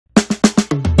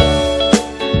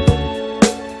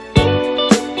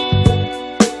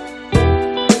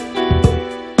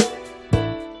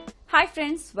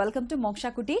Friends, welcome to మోక్ష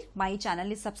కుటీర్. మా ఈ ఛానల్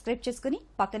ని సబ్స్క్రైబ్ చేసుకుని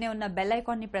పక్కనే ఉన్న బెల్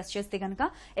ఐకాన్ ని ప్రెస్ చేస్తే గనక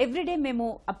ఎవ్రీడే మేము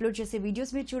అప్లోడ్ చేసే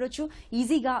వీడియోస్ మీరు చూడొచ్చు.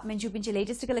 ఈజీగా మేము చూపించే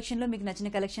లేటెస్ట్ కలెక్షన్ లో మీకు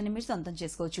నచ్చిన కలెక్షన్ ని మీరు సొంతం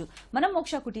చేసుకోవచ్చు. మనం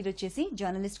మోక్ష కుటీర్ వచ్చేసి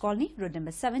journalist colony road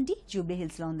number 70 Jubilee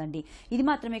hills లో ఉందండి. ఇది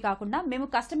మాత్రమే కాకుండా మేము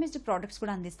కస్టమైజ్డ్ ప్రొడక్ట్స్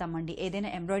కూడా అందిస్తామండి.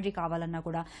 ఏదైనా ఎంబ్రాయిడరీ కావాలన్నా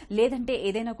కూడా, లేదంటే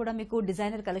ఏదైనా కూడా మీకు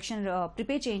designer collection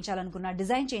prepare చేయించాలనుకున్నా,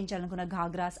 design చేయించాలనుకున్న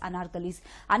ghagras, anarkalis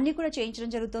అన్ని కూడా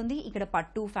చేయించడం జరుగుతుంది. ఇక్కడ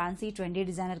పట్టు, fancy, trendy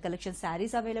designer collection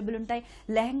saris available ఉంటాయి.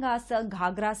 లెహంగాస్,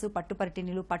 ఘాగ్రాస్, పట్టు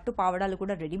పరిటినీలు, పట్టు పావడాలు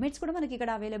కూడా, రెడీమేడ్స్ కూడా మనకి ఇక్కడ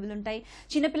అవైలబుల్ ఉంటాయి.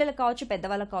 చిన్నపిల్లలకు కావచ్చు,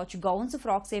 పెద్దవాళ్ళకి కావచ్చు, గౌన్స్,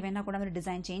 ఫ్రాక్స్ ఏవైనా కూడా మీరు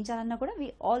డిజైన్ చేయించాలన్నా కూడా we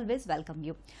always welcome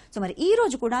you. So మరి ఈ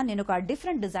రోజు కూడా నేను ఒక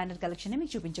డిఫరెంట్ డిజైనర్ కలెక్షన్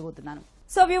మీకు చూపించబోతున్నాను.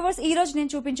 సో వ్యూవర్స్, ఈ రోజు నేను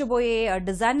చూపించబోయే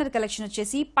డిజైనర్ కలెక్షన్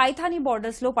వచ్చేసి పైథానీ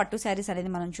బోర్డర్స్ లో పట్టు శారీస్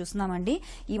అనేది మనం చూస్తున్నామండి.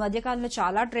 ఈ మధ్య కాలంలో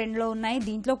చాలా ట్రెండ్ లో ఉన్నాయి.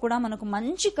 దీంట్లో కూడా మనకు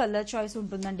మంచి కలర్ చాయిస్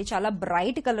ఉంటుందండి. చాలా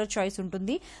బ్రైట్ కలర్ చాయిస్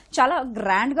ఉంటుంది. చాలా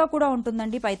గ్రాండ్ గా కూడా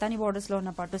ఉంటుందండి. పైథానీ బోర్డర్స్ లో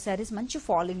ఉన్న పట్టు శారీస్ మంచి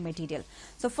falling material.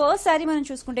 So first sari మనం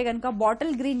చూసుకుంటే కనుక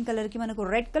బాటిల్ గ్రీన్ కలర్ కి మనకు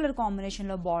రెడ్ కలర్ కాంబినేషన్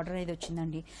లో బార్డర్ అనేది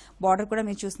వచ్చిందండి. బార్డర్ కూడా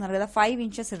మీరు చూస్తున్నారు కదా, 5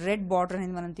 ఇంచెస్ రెడ్ బార్డర్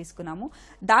అనేది మనం తీసుకున్నాము.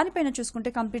 దానిపైన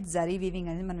చూసుకుంటే కంప్లీట్ జరీ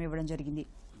వీవింగ్ అనేది మనం ఇవ్వడం జరిగింది.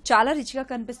 చాలా రిచ్ గా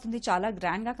కనిపిస్తుంది, చాలా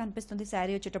గ్రాండ్ గా కనిపిస్తుంది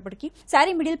శారీ వచ్చేటప్పటికి.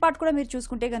 శారీ మిడిల్ పార్ట్ కూడా మీరు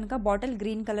చూసుకుంటే కనుక బాటిల్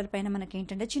గ్రీన్ కలర్ పైన మనకి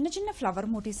ఏంటంటే చిన్న చిన్న ఫ్లవర్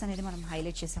మోటివ్స్ అనేది మనం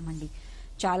హైలైట్ చేసామండి.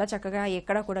 చాలా చక్కగా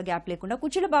ఎక్కడ కూడా గ్యాప్ లేకుండా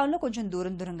కుచ్చుల భాగంలో కొంచెం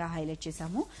దూరంగా హైలైట్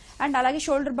చేసాము. అండ్ అలాగే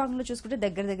షోల్డర్ భాగంలో చూసుకుంటే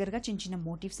దగ్గరగా చిన్న చిన్న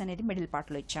మోటివ్స్ అనేది మిడిల్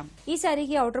పార్ట్ లో ఇచ్చాము. ఈ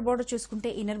శారీకి అవుటర్ బార్డర్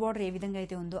చూసుకుంటే ఇన్నర్ బార్డర్ ఏ విధంగా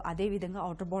అయితే ఉందో అదే విధంగా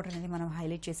అవుటర్ బార్డర్ అనేది మనం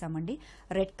హైలైట్ చేసామండి.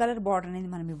 రెడ్ కలర్ బార్డర్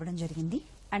అనేది మనం ఇవ్వడం జరిగింది.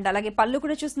 అండ్ అలాగే పళ్ళు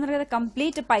కూడా చూస్తున్నారు కదా,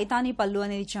 కంప్లీట్ పైథానీ పళ్ళు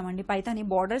అనేది ఇచ్చామండి. పైథానీ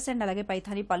బార్డర్స్ అండ్ అలాగే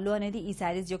పైథానీ పళ్ళు అనేది ఈ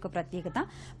శారీస్ యొక్క ప్రత్యేకత.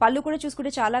 పళ్ళు కూడా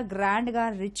చూసుకుంటే చాలా గ్రాండ్ గా,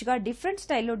 రిచ్ గా, డిఫరెంట్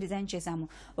స్టైల్లో డిజైన్ చేశాము.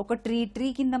 ఒక ట్రీ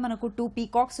కింద మనకు 2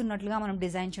 పీకాక్స్ ఉన్నట్లుగా మనం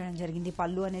డిజైన్ చేయడం జరిగింది.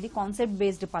 పళ్ళు అనేది కాన్సెప్ట్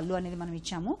బేస్డ్ పళ్ళు అనేది మనం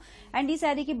ఇచ్చాము. అండ్ ఈ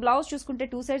శారీకి బ్లౌజ్ చూసుకుంటే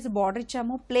 2 సైడ్స్ బార్డర్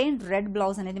ఇచ్చాము. ప్లెయిన్ రెడ్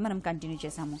బ్లౌజ్ అనేది మనం కంటిన్యూ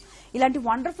చేసాము. ఇలాంటి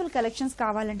వండర్ఫుల్ కలెక్షన్స్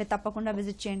కావాలంటే తప్పకుండా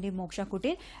విజిట్ చేయండి మోక్ష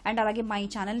కుటీర్. అండ్ అలాగే మా ఈ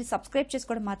ఛానల్ ని సబ్స్క్రైబ్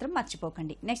చేసుకోవడం మాత్రం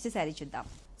మర్చిపోకండి. నెక్స్ట్ శారీ చూద్దాం.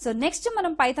 సో నెక్స్ట్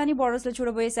మనం పైథానీ బార్డర్స్ లో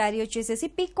చూడబోయే శారీ వచ్చేసి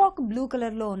పీకాక్ బ్లూ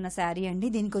కలర్ లో ఉన్న శారీ అండి.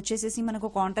 దీనికి వచ్చేసి మనకు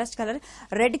కాంట్రాస్ట్ కలర్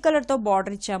రెడ్ కలర్ తో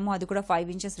బార్డర్ ఇచ్చాము. అది కూడా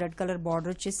 5 ఇంచెస్ రెడ్ కలర్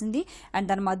బార్డర్ వచ్చేసింది. అండ్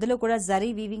దాని మధ్యలో కూడా జరీ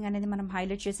వీవింగ్ అనేది మనం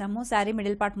హైలైట్ చేసాము. శారీ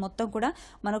మిడిల్ పార్ట్ మొత్తం కూడా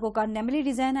మనకు ఒక నెమలి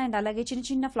డిజైన్ అండ్ అలాగే చిన్న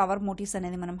చిన్న ఫ్లవర్ మోటివ్స్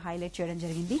అనేది మనం హైలైట్ చేయడం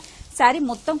జరిగింది. శారీ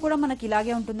మొత్తం కూడా మనకి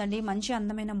ఇలాగే ఉంటుందండి. మంచి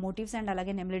అందమైన మోటివ్స్ అండ్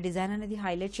అలాగే నెమలి డిజైన్ అనేది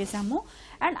హైలైట్ చేసాము.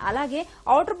 అండ్ అలాగే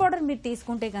అవుటర్ బార్డర్ మీరు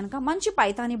తీసుకుంటే కనుక మంచి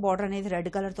పైథానీ బార్డర్ అనేది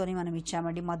రెడ్ కలర్ తోనే మనం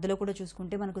ఇచ్చామండి. మధ్యలో కూడా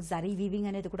చూసుకుంటే మనకు జరీ వీవింగ్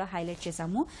అనేది కూడా హైలైట్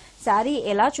చేసాము. శారీ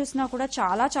ఎలా చూసినా కూడా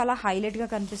చాలా హైలైట్ గా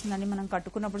కనిపిస్తుందండి. మనం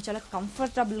కట్టుకున్నప్పుడు చాలా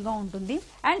కంఫర్టబుల్ గా ఉంటుంది.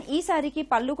 అండ్ ఈ శారీకి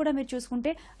పళ్ళు కూడా మీరు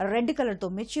చూసుకుంటే రెడ్ కలర్ తో,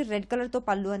 మిర్చి రెడ్ కలర్ తో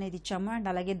పళ్ళు అనేది ఇచ్చాము. అండ్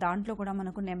అలాగే దాంట్లో కూడా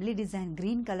మనకు నెమలి design,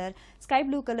 green colour, sky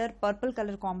blue colour, purple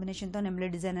colour combination తో నెమలి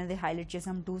డిజైన్ అనేది హైలైట్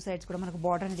చేసాం. 2 సైడ్స్ కూడా మనకు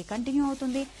బార్డర్ అనేది కంటిన్యూ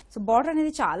అవుతుంది. సో బార్డర్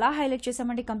అనేది చాలా హైలైట్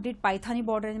చేసామండి. కంప్లీట్ పైథానీ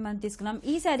బార్డర్ అనేది మనం తీసుకున్నాం.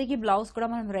 ఈ శారీకి బ్లౌజ్ కూడా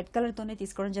మనం రెడ్ కలర్ తోనే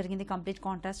తీసుకోవడం జరిగింది, కంప్లీట్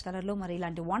కాంట్రాస్ట్ కలర్ లో. మరి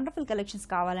ఇలాంటి వండర్ఫుల్ కలెక్షన్స్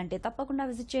కావాలంటే తప్పకుండా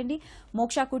విజిట్ చేయండి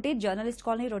మోక్ష Kutir, journalist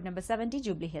colony, road number 70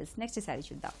 Jubilee hills. Next sari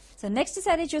చూద్దాం. సో నెక్స్ట్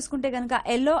శారీ చూసుకుంటే కనుక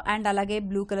ఎల్లో అండ్ అలాగే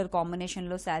బ్లూ కలర్ కాంబినేషన్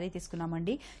లో శారీ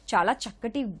తీసుకున్నామండి. చాలా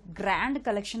చక్కటి గ్రాండ్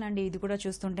కలెక్షన్ అండి. ఇది కూడా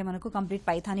చూస్తుంటే మనకు కంప్లీట్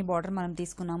పైథానీ బార్డర్ మనం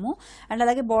తీసుకున్నాము. అండ్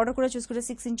అలాగే బార్డర్ కూడా చూసుకుంటే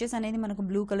 6 ఇంచెస్ అనేది మనకు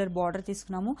బ్లూ కలర్ బార్డర్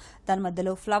తీసుకున్నాము. దాని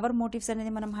మధ్యలో ఫ్లవర్ మోటివ్స్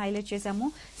అనేది మనం హైలైట్ చేసాము.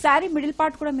 శారీ మిడిల్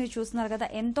పార్ట్ కూడా మీరు చూస్తున్నారు కదా,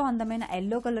 ఎంతో అందమైన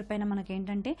ఎల్లో కలర్ పైన మనకి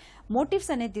ఏంటంటే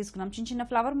మోటివ్స్ అనేది తీసుకున్నాం. చిన్న చిన్న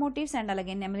ఫ్లవర్ మోటివ్స్ అండ్ అలాగే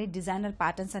నెమలి డిజైనర్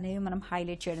ప్యాటర్న్స్ అనేవి మనం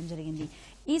హైలైట్ చేయడం జరిగింది.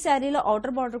 ఈ శారీలో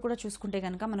అవుటర్ బార్డర్ కూడా చూసుకుంటే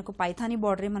కనుక మనకు పైథానీ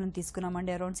బార్డర్ మనం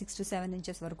తీసుకున్నామండి. అరౌండ్ 6 to 7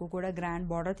 ఇంచెస్ వరకు కూడా గ్రాండ్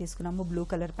బార్డర్ తీసుకున్నాము బ్లూ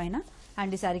కలర్ పైన.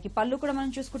 అండ్ ఈ శారీకి పళ్ళు కూడా మనం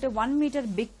చూసుకుంటే 1 మీటర్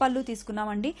బిగ్ పళ్ళు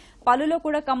తీసుకున్నామండి. పళ్ళులో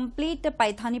కూడా కంప్లీట్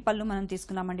పైథానీ పళ్ళు మనం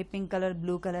తీసుకున్నామండి. Pink colour,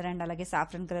 blue colour and అలాగే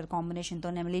సాఫ్రన్ కలర్ కాంబినేషన్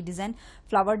తో నెమలి డిజైన్,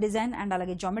 ఫ్లవర్ డిజైన్ అండ్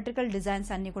అలాగే జామెట్రికల్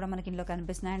డిజైన్స్ అన్ని కూడా మనకి ఇందులో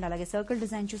కనిపిస్తున్నాయి. అండ్ అలాగే సర్కిల్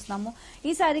డిజైన్ చూస్తున్నాము.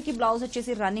 ఈ శారీకి బ్లౌజ్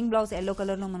వచ్చేసి రన్నింగ్ బ్లౌజ్ ఎల్లో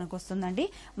కలర్ లో మనకు వస్తుందండి.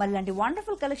 మరి ఇలాంటి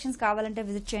వండర్ఫుల్ కలెక్షన్స్ కావాలంటే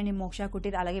విజిట్ చేయండి మోక్ష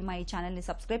కుటీర్. అలాగే మా ఈ ఛానల్ ని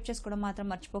సబ్స్క్రైబ్ చేసుకోవడం మాత్రం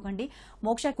మర్చిపోకండి.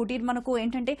 మోక్ష కుటీర్ మనకు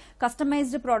ఏంటంటే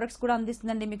కస్టమైజ్డ్ ప్రొడక్ట్స్ కూడా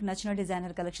అందిస్తుందండి. మీకు నచ్చిన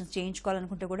డిజైనర్ కలెక్షన్స్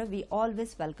చేయించుకోవాలనుకుంటే కూడా we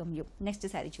always welcome you. Next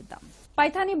sari చూద్దాం.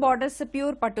 పైథానీ బార్డర్స్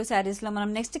ప్యూర్ పట్టు శారీస్ లో మనం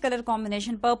next colour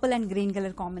combination purple and green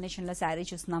colour combination లో శారీ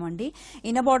చూస్తున్నామండి.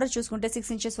 ఇన్న బార్డర్ చూసుకుంటే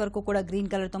 6 ఇంచెస్ వరకు కూడా గ్రీన్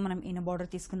కలర్ తో మనం ఇన్న బార్డర్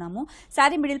తీసుకున్నాము.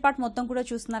 శారీ మిడిల్ పార్ట్ మొత్తం కూడా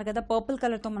చూస్తున్నారు కదా, పర్పుల్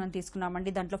కలర్ తో మనం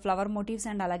తీసుకున్నామండి. దాంట్లో ఫ్లవర్ మోటివ్స్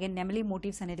అండ్ అలాగే నెమలి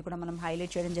మోటివ్స్ అనేది కూడా మనం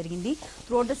హైలైట్ చేయడం జరిగింది.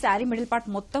 Throughout the sari middle part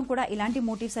మొత్తం కూడా ఇలాంటి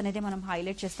మోటివ్స్ అనేది మనం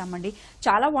హైలైట్ చేస్తామండి.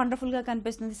 చాలా వండర్ఫుల్ గా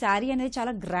కనిపిస్తుంది. శారీ అనేది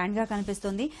చాలా గ్రాండ్ గా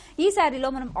కనిపిస్తుంది. ఈ శారీలో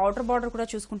మనం అవుటర్ బార్డర్ కూడా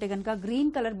చూసుకుంటే కనుక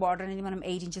గ్రీన్ కలర్ బార్డర్ అనేది మనం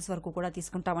 8 ఇంచెస్ వరకు కూడా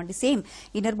తీసుకుంటామండి. సేమ్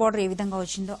ఇన్నర్ బార్డర్ ఏ విధంగా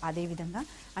వచ్చిందో అదే విధంగా.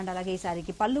 అండ్ అలాగే ఈ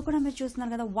శారీకి పళ్ళు కూడా మీరు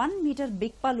చూస్తున్నారు కదా, 1 మీటర్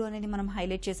బిగ్ పళ్ళు అనేది మనం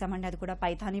హైలైట్ చేసామండి. అది కూడా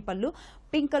పైథానీ పళ్ళు,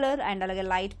 పింక్ కలర్ అండ్ అలాగే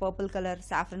light purple colour,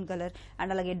 saffron colour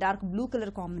and అలాగే డార్క్ బ్లూ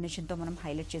కలర్ కాంబినేషన్ తో మనం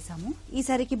హైలైట్ చేసాము. ఈ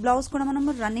సారీకి బ్లౌజ్ కూడా మనం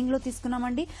రన్నింగ్ లో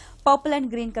తీసుకున్నామండి. Purple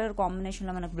and green colour combination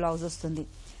లో మనకు బ్లౌజ్ వస్తుంది.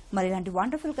 మరి ఇలాంటి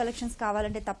వండర్ఫుల్ కలెక్షన్స్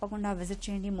కావాలంటే తప్పకుండా విజిట్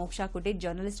చేయండి Moksha Kutir,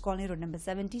 journalist colony, road number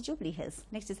 70, Jubilee hills.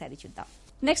 Next sari చూద్దాం.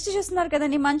 నెక్స్ట్ చూస్తున్నారు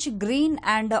కదండి, మంచి green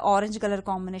and orange colour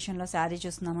combination లో శారీ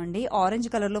చూస్తున్నామండి. ఆరెంజ్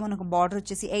కలర్ లో మనకు బార్డర్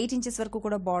వచ్చేసి 8 ఇంచెస్ వరకు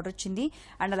కూడా బార్డర్ వచ్చింది.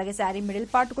 అండ్ అలాగే శారీ మిడిల్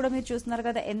పార్ట్ కూడా మీరు చూస్తున్నారు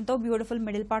కదా, ఎంతో బ్యూటిఫుల్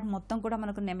మిడిల్ పార్ట్ మొత్తం కూడా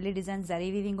మనకు నెమిలీ డిజైన్, జరీ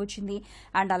వీవింగ్ వచ్చింది.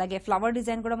 అండ్ అలాగే ఫ్లవర్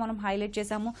డిజైన్ కూడా మనం హైలైట్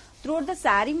చేసాము. త్రూఅవుట్ ద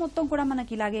శారీ మొత్తం కూడా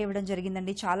మనకి ఇలాగే ఇవ్వడం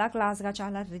జరిగిందండి. చాలా క్లాస్ గా,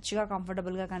 చాలా రిచ్ గా,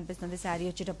 కంఫర్టబుల్ గా కనిపిస్తుంది శారీ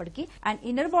వచ్చేటప్పటికి. అండ్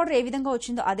ఇన్నర్ బార్డర్ ఏ విధంగా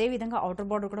వచ్చిందో అదే విధంగా అవుటర్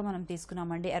బార్డర్ కూడా మనం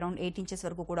తీసుకున్నామండి. అరౌండ్ 8 ఇంచెస్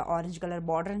వరకు కూడా ఆరెంజ్ కలర్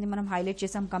బార్డర్ అనేది మనం హైలైట్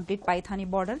చేసాం. Complete Paithani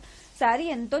border. శారీ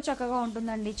ఎంతో చక్కగా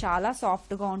ఉంటుందండి, చాలా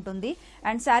సాఫ్ట్ గా ఉంటుంది.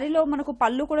 అండ్ శారీలో మనకు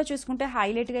పళ్ళు కూడా చూసుకుంటే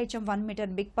హైలైట్ గా ఇచ్చాం. 1 మీటర్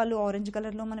బిగ్ పళ్ళు ఆరెంజ్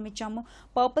కలర్ లో మనం ఇచ్చాము.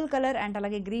 పర్పుల్ కలర్ అండ్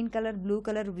అలాగే green colour, blue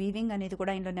colour weaving అనేది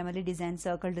కూడా ఇందులో నెమలి design,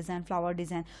 circle design, flower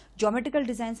design, geometrical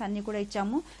designs అన్ని కూడా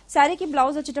ఇచ్చాము. శారీకి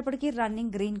బ్లౌజ్ వచ్చేటప్పటికి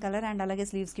రన్నింగ్ గ్రీన్ కలర్ అండ్ అలాగే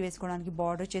స్లీవ్స్ కి వేసుకోవడానికి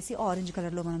బార్డర్ వచ్చేసి ఆరెంజ్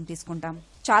కలర్ లో మనం తీసుకుంటాం.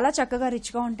 చాలా చక్కగా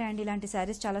రిచ్ గా ఉంటాయండి ఇలాంటి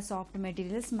శారీస్, చాలా సాఫ్ట్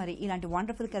మెటీరియల్స్. మరి ఇలాంటి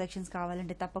వండర్ఫుల్ కలెక్షన్స్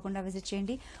కావాలంటే తప్పకుండా విజిట్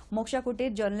చేయండి Moksha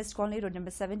Kutir, journalist colony, road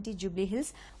number 70, Jubilee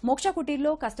hills. Moksha Kutir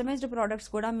లో కస్టమైజ్డ్ ప్రొడక్ట్స్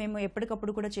కూడా మేము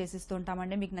ఎప్పటికప్పుడు కూడా చేసిస్తూ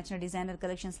ఉంటామండి. మీకు నచ్చిన డిజైనర్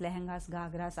కలెక్షన్స్, లెహంగాస్,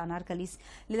 గాగ్రాస్, అనార్కలీస్,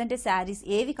 లేదంటే శారీస్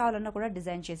ఏవి కావాలన్నా కూడా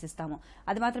డిజైన్ చేసిస్తాము.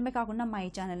 అది మాత్రమే కాకుండా మా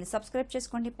ఈ ఛానల్ ని సబ్స్క్రైబ్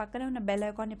చేసుకోండి. పక్కనే ఉన్న బెల్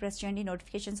ఐకాన్ ని ప్రెస్ చేయండి,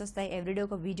 నోటిఫికేషన్స్ వస్తాయి. ఎవ్రీడే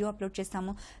ఒక వీడియో అప్లోడ్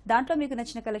చేస్తాము. దాంట్లో మీకు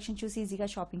నచ్చిన కలెక్షన్ చూసి ఈజీగా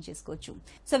షాపింగ్ చేసుకోవచ్చు.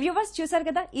 సో వ్యూవర్స్ చూసారు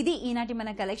కదా, ఇది ఈనాటి మన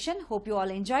collection. Hope you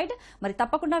all enjoyed. మరి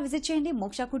తప్పకుండా విజిట్ చేయండి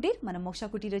మోక్షా కుటీర్. మన మోక్షా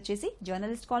కుటీర్ వచ్చేసి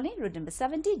journalist colony, road number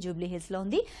 70, Jubilee hills లో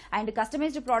ఉంది. అండ్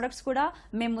కస్టమైజ్డ్ ప్రొడక్ట్స్ కూడా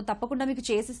మేము తప్పకుండా మీకు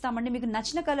చేసిస్తామండి. మీకు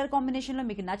నచ్చిన కలర్ కాంబినేషన్ లో,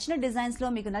 మీకు నచ్చిన డిజైన్స్ లో,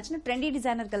 మీకు నచ్చిన ట్రెండీ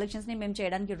డిజైనర్ కలెక్షన్స్ ని మేము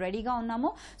చేయడానికి రెడీగా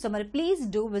ఉన్నాము. సో మరి please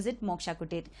do visit Moksha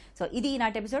Kutir. So ఇది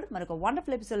ఈనాటి ఎపిసోడ్. మరొక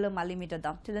వండర్ఫుల్ ఎపిసోడ్ లో మళ్ళీ మీట్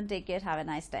అవుదాం. Till then take care, have a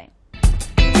nice time.